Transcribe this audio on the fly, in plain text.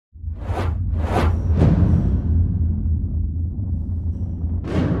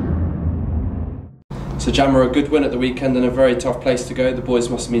So Jammer, a good win at the weekend and a very tough place to go. The boys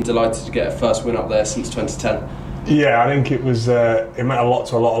must have been delighted to get a first win up there since 2010. Yeah, I think it was. It meant a lot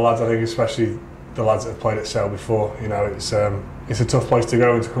to a lot of lads. I think especially the lads that have played at Sale before. You know, it's a tough place to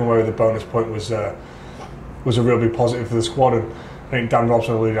go, and to come away with a bonus point was a real big positive for the squad. And I think Dan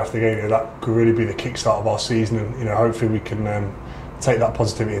Robson alluded after the game, you know, that could really be the kickstart of our season, and you know, hopefully we can take that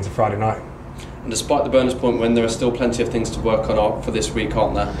positivity into Friday night. And despite the bonus point win, there are still plenty of things to work on for this week,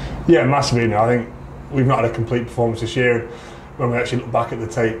 aren't there? Yeah, massively. Now, I think we've not had a complete performance this year. When we actually look back at the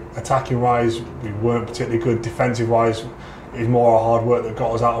tape, attacking-wise, we weren't particularly good. Defensive-wise, it was more our hard work that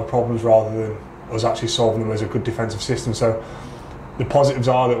got us out of problems rather than us actually solving them as a good defensive system. So the positives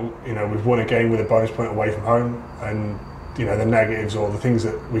are that, you know, we've won a game with a bonus point away from home, and you know, the negatives or the things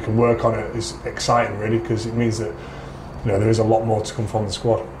that we can work on is exciting, really, because it means that, you know, there is a lot more to come from the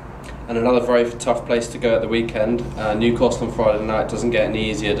squad. And another very tough place to go at the weekend. Newcastle on Friday night doesn't get any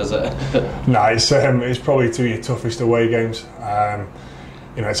easier, does it? No, it's probably two of your toughest away games.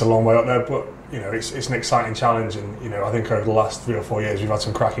 You know, it's a long way up there, but you know, it's an exciting challenge. And you know, I think over the last 3 or 4 years we've had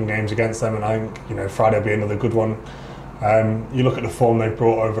some cracking games against them, and I think, you know, Friday will be another good one. You look at the form they've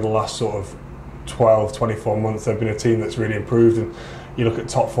brought over the last sort of 12, 24 months. They've been a team that's really improved, and you look at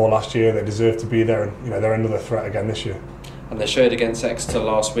top 4 last year, they deserve to be there, and you know, they're another threat again this year. And they showed against Exeter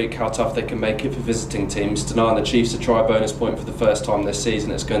last week how tough they can make it for visiting teams. Denying the Chiefs a try bonus point for the first time this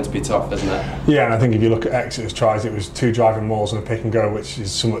season, it's going to be tough, isn't it? Yeah, and I think if you look at Exeter's tries, it was 2 driving mauls and a pick and go, which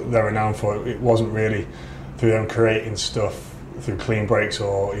is something they're renowned for. It wasn't really through them creating stuff through clean breaks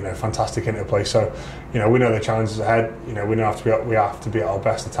or, you know, fantastic interplay. So, you know, we know the challenges ahead. You know, we have to be at our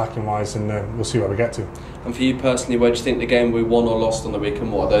best attacking wise, and we'll see where we get to. And for you personally, where do you think the game we won or lost on the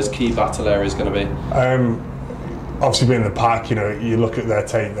weekend? What are those key battle areas going to be? Obviously, being in the pack, you know, you look at their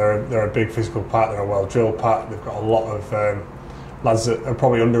tape. They're a big physical pack. They're a well drilled pack. They've got a lot of lads that are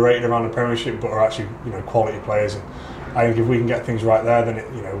probably underrated around the Premiership, but are actually, you know, quality players. And I think if we can get things right there,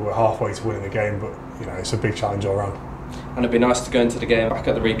 then you know, we're halfway to winning the game. But you know, it's a big challenge all round. And it'd be nice to go into the game back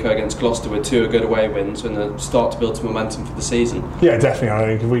at the Ricoh against Gloucester with 2 good away wins and start to build some momentum for the season. Yeah, definitely. I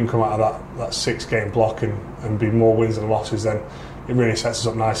think if we can come out of that 6-game block and be more wins than losses, then it really sets us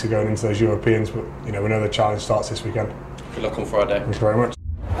up nicely going into those Europeans. But you know, we know the challenge starts this weekend. Good luck on Friday. Thank you very much.